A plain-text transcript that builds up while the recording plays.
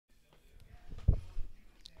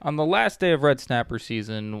On the last day of red snapper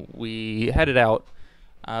season, we headed out.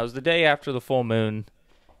 It was the day after the full moon,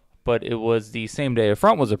 but it was the same day a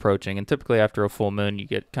front was approaching. And typically, after a full moon, you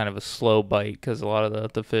get kind of a slow bite because a lot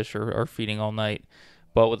of the fish are feeding all night.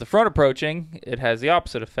 But with the front approaching, it has the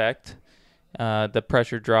opposite effect. The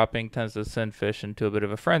pressure dropping tends to send fish into a bit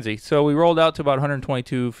of a frenzy. So we rolled out to about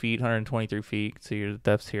 122 feet, 123 feet. You can see the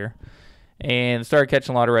depths here. And started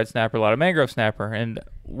catching a lot of red snapper, a lot of mangrove snapper. And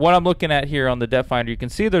what I'm looking at here on the depth finder, you can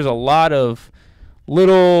see there's a lot of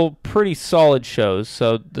little pretty solid shows.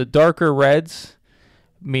 So the darker reds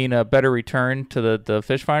mean a better return to the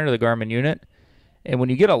fish finder, the Garmin unit. And when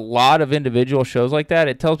you get a lot of individual shows like that,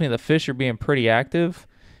 it tells me the fish are being pretty active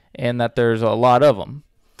and that there's a lot of them.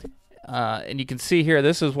 And you can see here,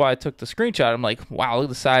 this is why I took the screenshot. I'm like, wow, look at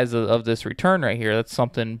the size of this return right here. That's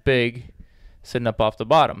something big sitting up off the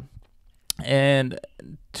bottom. And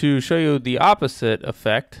to show you the opposite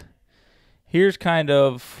effect, here's kind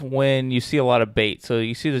of when you see a lot of bait. So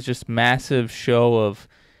you see there's just massive show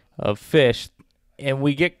of fish, and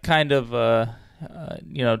we get kind of a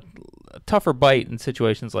tougher bite in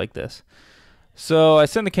situations like this. So I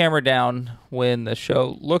send the camera down when the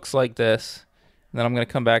show looks like this, and then I'm going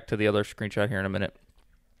to come back to the other screenshot here in a minute.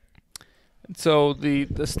 So the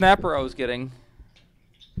snapper I was getting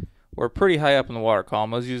were pretty high up in the water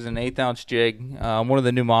column. I was using an 1/8 ounce jig, one of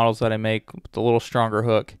the new models that I make with a little stronger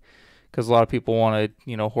hook, because a lot of people want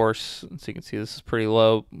to, horse. So you can see this is pretty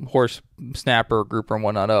low, horse snapper, grouper, and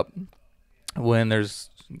whatnot up. When there's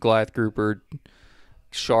Goliath grouper,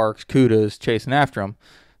 sharks, cudas chasing after them.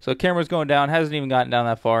 So the camera's going down, hasn't even gotten down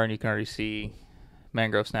that far, and you can already see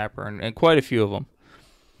mangrove snapper and quite a few of them.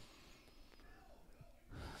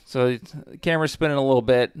 So the camera's spinning a little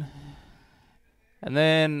bit, and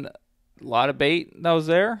then a lot of bait that was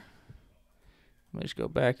there. Let me just go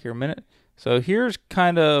back here a minute. So here's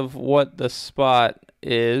kind of what the spot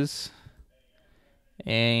is.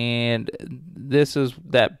 And this is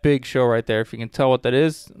that big show right there. If you can tell what that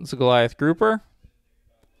is, it's a Goliath grouper.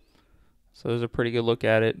 So there's a pretty good look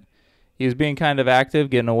at it. He was being kind of active,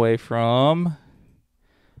 getting away from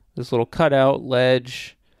this little cutout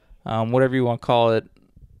ledge, whatever you want to call it.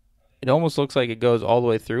 It almost looks like it goes all the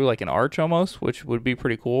way through, like an arch almost, which would be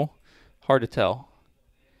pretty cool. Hard to tell.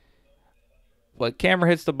 But camera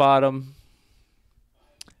hits the bottom.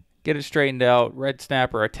 Get it straightened out. Red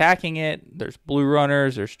snapper attacking it. There's blue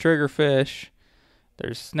runners. There's triggerfish.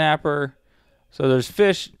 There's snapper. So there's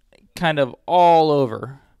fish kind of all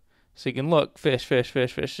over. So you can look, fish,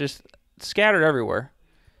 just scattered everywhere.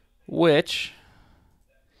 Which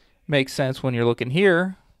makes sense when you're looking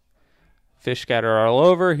here. Fish scattered all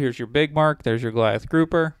over. Here's your big mark. There's your Goliath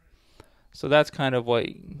grouper. So that's kind of what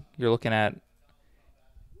you're looking at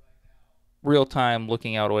real time,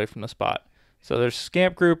 looking out away from the spot. So there's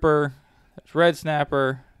scamp grouper, there's red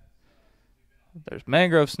snapper, there's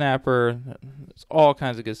mangrove snapper, there's all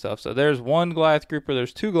kinds of good stuff. So there's one Goliath grouper,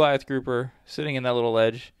 there's two Goliath grouper sitting in that little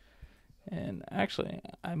ledge. And actually,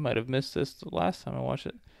 I might have missed this the last time I watched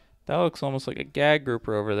it. That looks almost like a gag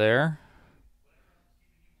grouper over there.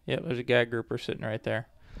 Yep, there's a gag grouper sitting right there.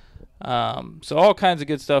 So all kinds of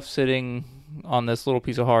good stuff sitting on this little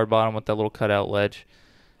piece of hard bottom with that little cutout ledge.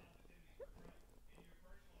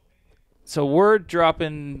 So we're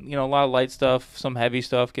dropping, a lot of light stuff, some heavy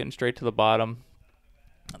stuff, getting straight to the bottom.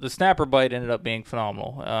 The snapper bite ended up being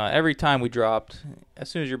phenomenal. Every time we dropped, as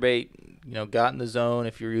soon as your bait, got in the zone,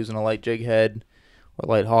 if you're using a light jig head or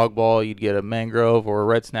light hog ball, you'd get a mangrove or a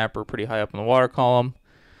red snapper pretty high up in the water column.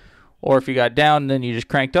 Or if you got down and then you just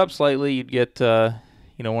cranked up slightly, you'd get,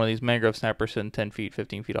 one of these mangrove snappers sitting 10 feet,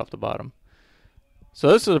 15 feet off the bottom.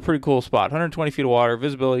 So this is a pretty cool spot. 120 feet of water,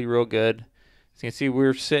 visibility real good. So you can see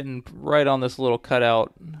we're sitting right on this little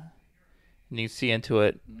cutout, and you can see into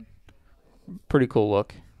it. Pretty cool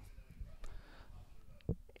look.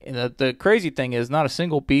 And the crazy thing is not a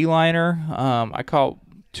single beeliner. I caught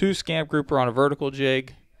two scamp grouper on a vertical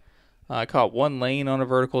jig. I caught one lane on a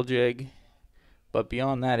vertical jig. But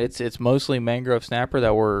beyond that, it's mostly mangrove snapper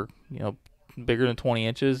that were, bigger than 20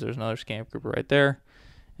 inches. There's another scamp grouper right there.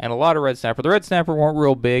 And a lot of red snapper. The red snapper weren't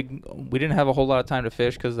real big. We didn't have a whole lot of time to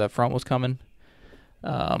fish because that front was coming.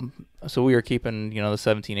 So we were keeping, the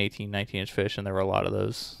 17, 18, 19-inch fish, and there were a lot of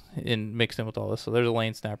those mixed in with all this. So there's a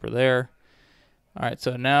lane snapper there. All right,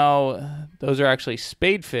 so now those are actually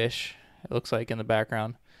spade fish, it looks like, in the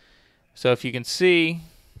background. So if you can see,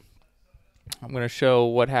 I'm going to show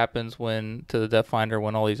what happens to the depth finder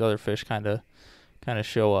when all these other fish kind of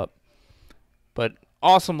show up. But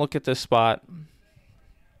awesome look at this spot.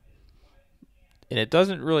 And it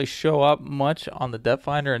doesn't really show up much on the depth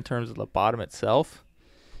finder in terms of the bottom itself.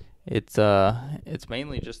 It's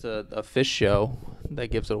mainly just a fish show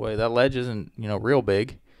that gives it away. That ledge isn't, real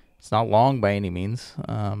big. It's not long by any means.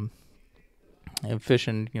 And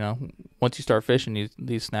fishing, once you start fishing,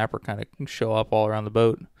 these snapper kind of show up all around the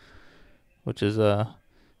boat, which is a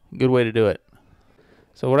good way to do it.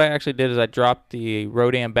 So what I actually did is I dropped the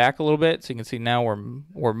Rodan back a little bit, so you can see now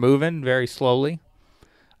we're moving very slowly,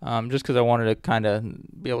 just because I wanted to kind of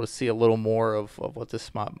be able to see a little more of what this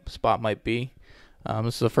spot might be.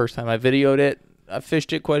 This is the first time I videoed it. I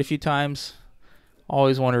fished it quite a few times.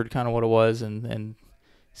 Always wondered kind of what it was, and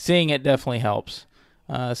seeing it definitely helps.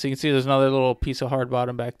 So you can see there's another little piece of hard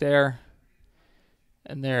bottom back there.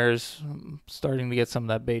 And there's starting to get some of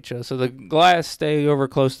that bait show. So the glass stay over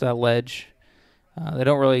close to that ledge. They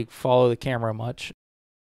don't really follow the camera much.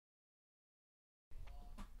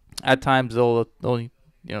 At times they'll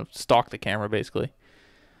stalk the camera basically.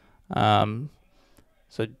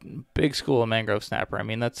 So big school of mangrove snapper. I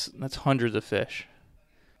mean that's hundreds of fish.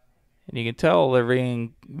 And you can tell they're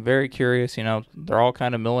being very curious. They're all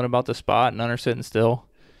kind of milling about the spot. None are sitting still.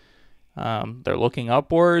 They're looking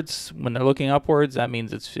upwards. When they're looking upwards, that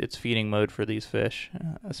means it's feeding mode for these fish.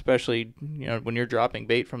 Especially when you're dropping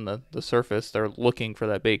bait from the surface, they're looking for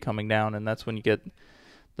that bait coming down, and that's when you get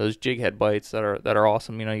those jig head bites that are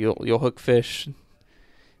awesome. You'll hook fish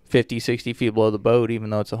 50, 60 feet below the boat, even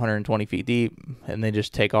though it's 120 feet deep, and they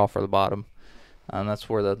just take off for the bottom. That's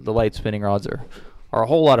where the light spinning rods are a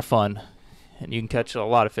whole lot of fun, and you can catch a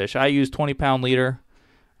lot of fish. I use 20-pound leader.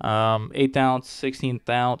 8th ounce, 16th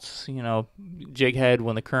ounce, jig head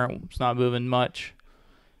when the current's not moving much.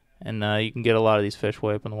 And you can get a lot of these fish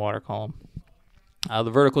way up in the water column. The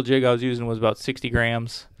vertical jig I was using was about 60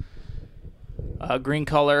 grams. Green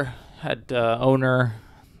color, had owner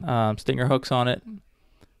stinger hooks on it.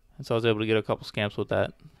 And so I was able to get a couple scamps with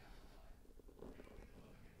that.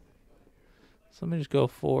 So let me just go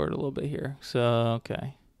forward a little bit here. So,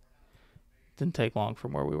 okay. Didn't take long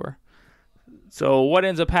from where we were. So what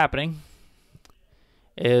ends up happening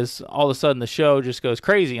is all of a sudden the show just goes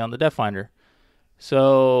crazy on the depth finder.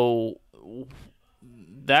 So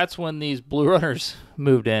that's when these blue runners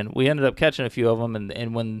moved in. We ended up catching a few of them,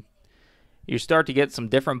 and when you start to get some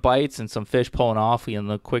different bites and some fish pulling off,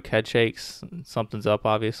 the quick head shakes, something's up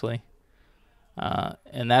obviously.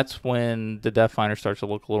 And that's when the depth finder starts to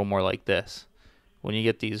look a little more like this. When you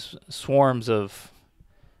get these swarms of,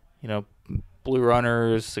 blue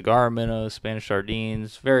runners, cigar minnows, Spanish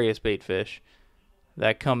sardines, various bait fish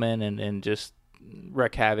that come in and just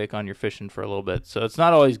wreak havoc on your fishing for a little bit. So it's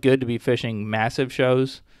not always good to be fishing massive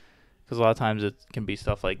shows, because a lot of times it can be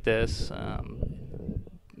stuff like this.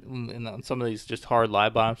 And on some of these just hard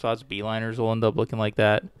live bottom spots, beeliners will end up looking like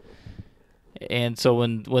that. And so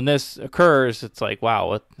when this occurs, it's like,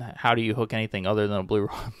 wow, how do you hook anything other than a blue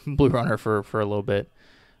runner for a little bit?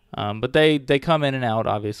 But they come in and out,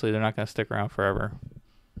 obviously. They're not going to stick around forever.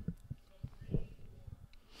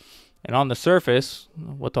 And on the surface,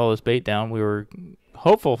 with all this bait down, we were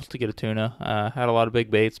hopeful to get a tuna. Had a lot of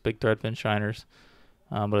big baits, big threadfin shiners.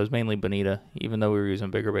 But it was mainly bonita. Even though we were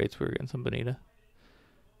using bigger baits, we were getting some bonita.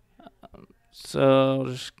 So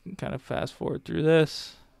just kind of fast forward through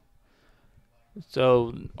this.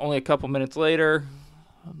 So only a couple minutes later,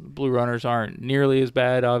 blue runners aren't nearly as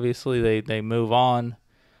bad, obviously. They move on.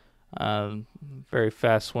 Very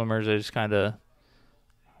fast swimmers. They just kind of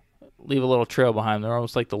leave a little trail behind them. They're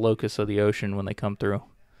almost like the locusts of the ocean when they come through.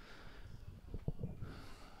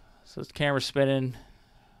 So the camera's spinning.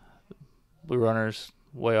 Blue runners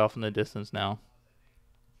way off in the distance now.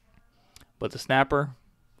 But the snapper,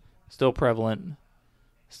 still prevalent.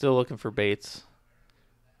 Still looking for baits.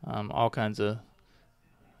 All kinds of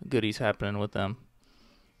goodies happening with them.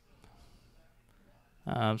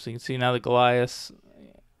 So you can see now the Goliaths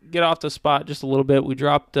get off the spot just a little bit. We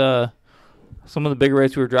dropped some of the bigger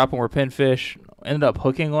baits we were dropping were pinfish. Ended up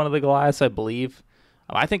hooking one of the Goliaths, I believe.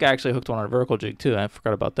 I think I actually hooked one on a vertical jig too. I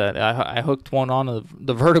forgot about that. I hooked one on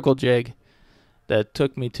the vertical jig that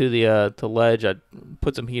took me to the ledge. I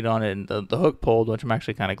put some heat on it, and the hook pulled, which I'm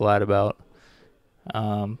actually kind of glad about.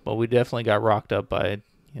 But we definitely got rocked up by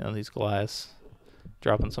these Goliaths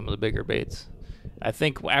dropping some of the bigger baits. I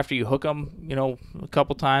think after you hook them, a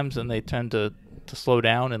couple times, and they tend to slow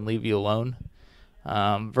down and leave you alone.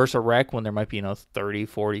 Versus a wreck, when there might be 30,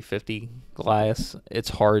 40, 50 Goliaths, it's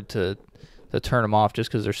hard to turn them off just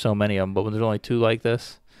because there's so many of them. But when there's only two like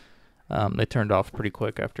this, they turned off pretty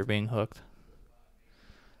quick after being hooked.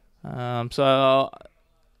 So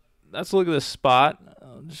let's look at this spot.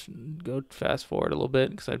 I'll just go fast forward a little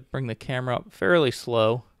bit because I bring the camera up fairly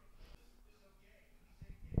slow.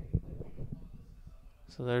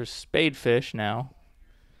 So there's spadefish now.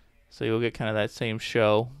 So you'll get kind of that same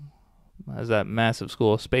show. as that massive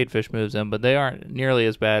school of spadefish moves in, but they aren't nearly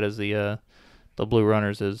as bad as the blue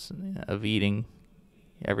runners is of eating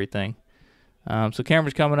everything. So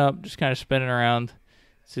camera's coming up, just kind of spinning around.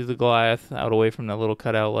 See the Goliath out away from that little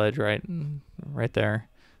cutout ledge right there.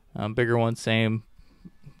 Bigger one, same,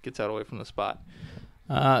 gets out away from the spot.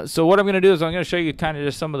 So what I'm going to do is I'm going to show you kind of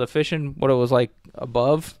just some of the fishing, what it was like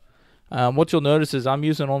above. What you'll notice is I'm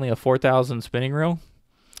using only a 4,000 spinning reel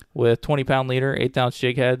with 20-pound leader, 8-ounce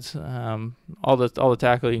jig heads. All the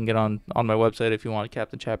tackle you can get on my website if you want,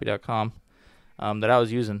 CaptainChappie.com, that I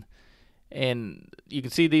was using. And you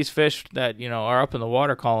can see these fish that are up in the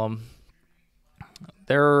water column.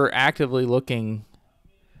 They're actively looking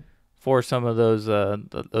for some of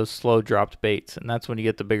those slow dropped baits, and that's when you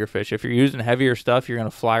get the bigger fish. If you're using heavier stuff, you're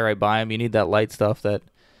gonna fly right by them. You need that light stuff that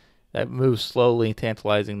moves slowly,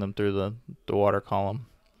 tantalizing them through the water column.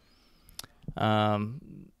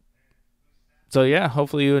 So yeah,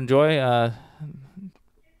 hopefully you enjoy, and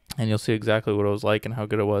you'll see exactly what it was like and how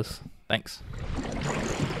good it was. Thanks.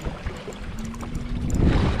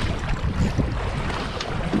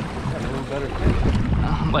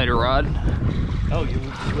 Lighter rod. Oh, you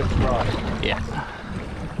switched rod. Yeah.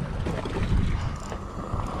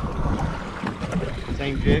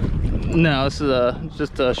 Same jig? No, this is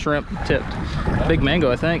just a shrimp tipped. Big mango,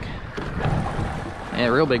 I think. Yeah,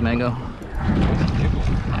 real big mango.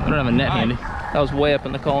 I don't have a net handy. That was way up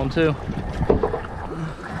in the column too.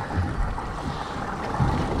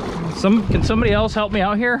 Can somebody else help me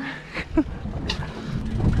out here?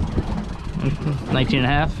 19 and a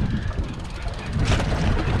half.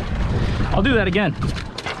 I'll do that again.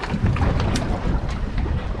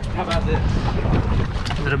 How about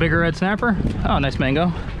this? Is it a bigger red snapper? Oh, nice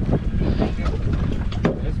mango.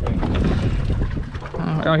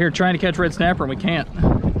 We're out here trying to catch red snapper and we can't.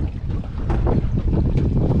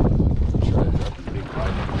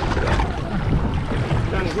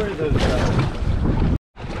 Johnny, where are those?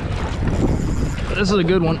 This is a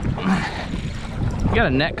good one. You got a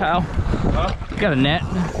net, Kyle? Huh? You got a net?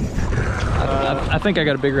 I think I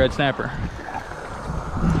got a big red snapper.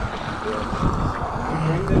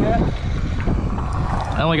 Bring the net?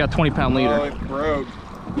 I only got 20-pound leader. Oh, it broke.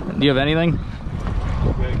 Do you have anything?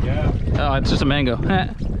 Good, yeah. Oh, it's just a mango.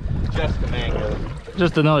 Just a mango.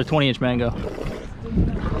 Just another 20-inch mango.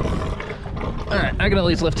 All right, I can at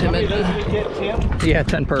least lift him in. How many does we get, 10? Yeah,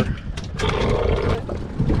 10 per.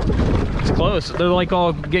 It's close. They're like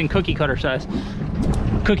all getting cookie cutter size.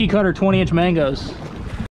 Cookie cutter 20-inch mangoes.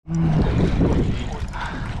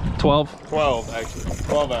 12. 12, actually.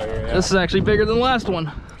 12 out here, yeah. This is actually bigger than the last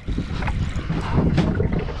one.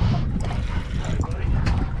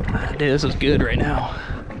 Dude, this is good right now.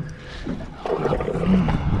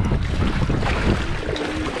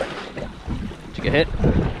 Did you get hit?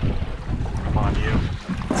 Come on, you.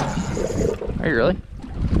 Are you really?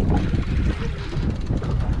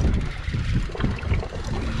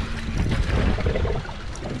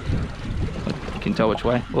 You can tell which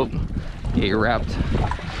way. Whoa. Yeah, you're wrapped.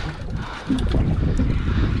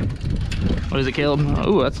 What is it, Caleb?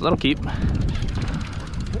 Oh, that'll keep.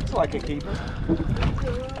 Looks like a keeper.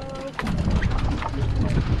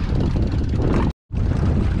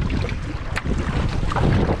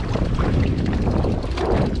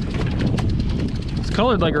 It's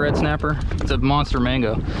colored like a red snapper. It's a monster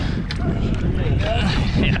mango.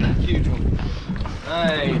 Yeah. Huge one.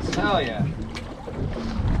 Nice. Hell yeah.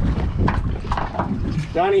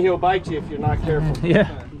 Donnie, he'll bite you if you're not careful. Yeah.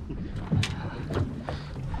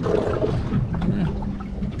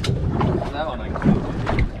 That one I can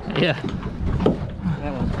do. Yeah.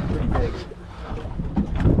 That one's pretty big.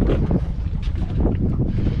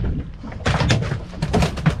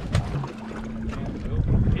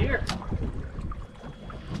 Here.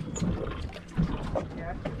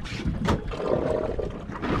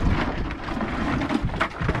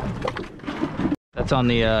 That's on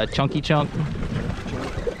the chunky chunk.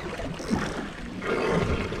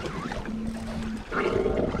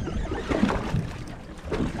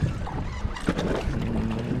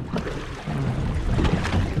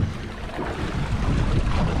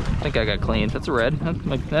 I think I got clean. That's a red.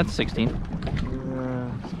 That's 16.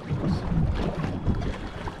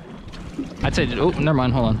 I'd say, oh, never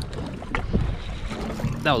mind, hold on.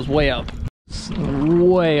 That was way up.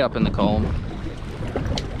 Way up in the column.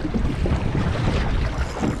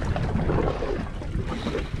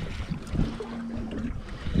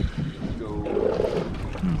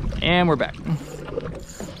 And we're back.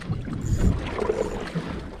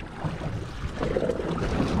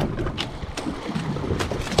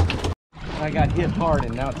 I got hit hard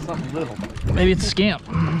and now it's something little. Maybe it's a scamp.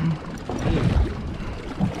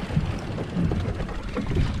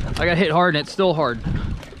 I got hit hard and it's still hard.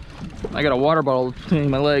 I got a water bottle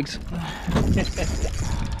between my legs. Look at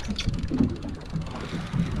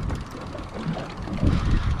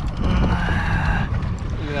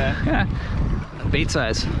that. Yeah. Bait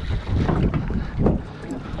size.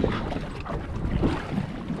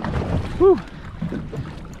 Whew.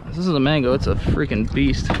 This is a mango. It's a freaking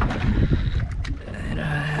beast. And,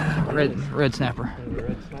 red snapper.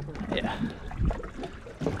 Red snapper? Yeah.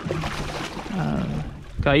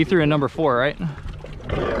 Guy, you threw a number 4, right?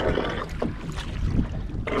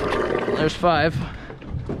 There's 5.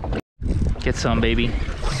 Get some, baby.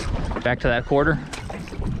 Back to that quarter.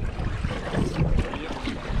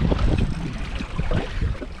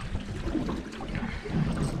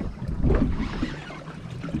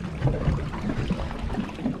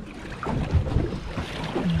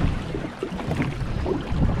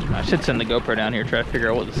 I should send the GoPro down here, try to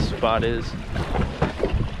figure out what the spot is.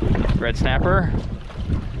 Red snapper?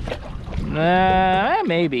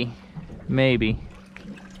 Maybe. Maybe.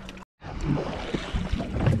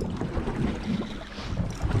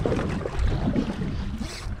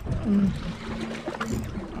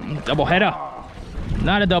 Double header.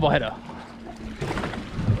 Not a double header.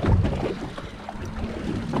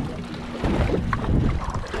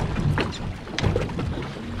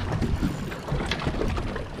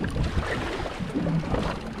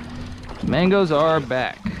 Mangoes are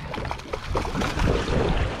back.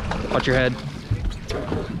 Watch your head.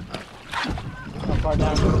 How far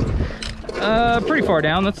down? Pretty far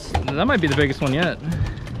down. That might be the biggest one yet.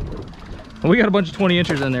 We got a bunch of 20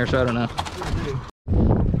 inchers in there, so I don't know.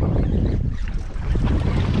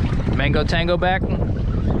 Mango Tango back.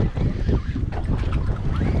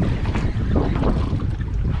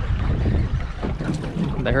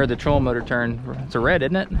 I heard the trolling motor turn. It's a red,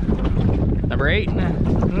 isn't it? Number 8.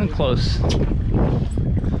 Close.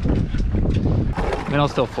 I mean, I'll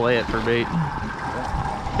still fillet it for bait.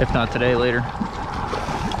 If not today, later.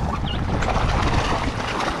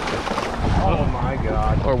 Oh my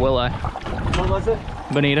god. Or will I? What was it?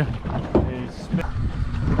 Bonita.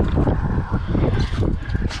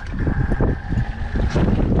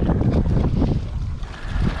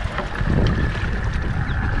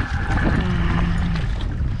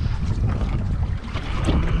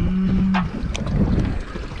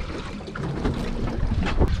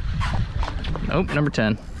 Nope, number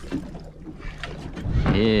 10.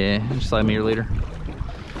 Yeah, just slide me your leader.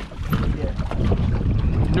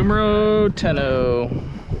 Numero 10-0.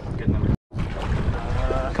 Good number.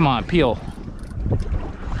 Come on, peel.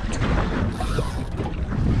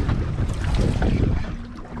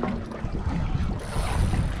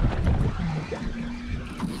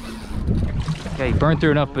 Okay, you burned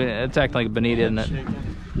through enough, but it's acting like a bonita, isn't it?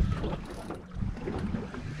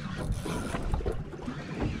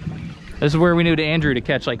 This is where we knew to Andrew to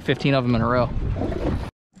catch like 15 of them in a row.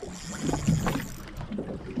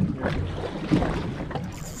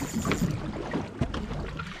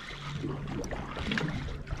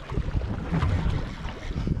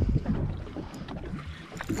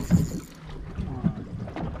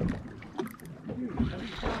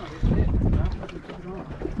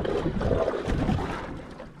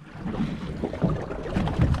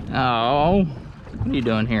 Oh, what are you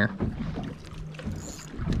doing here?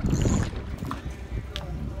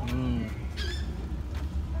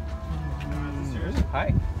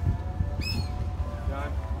 Hi.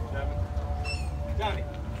 Johnny.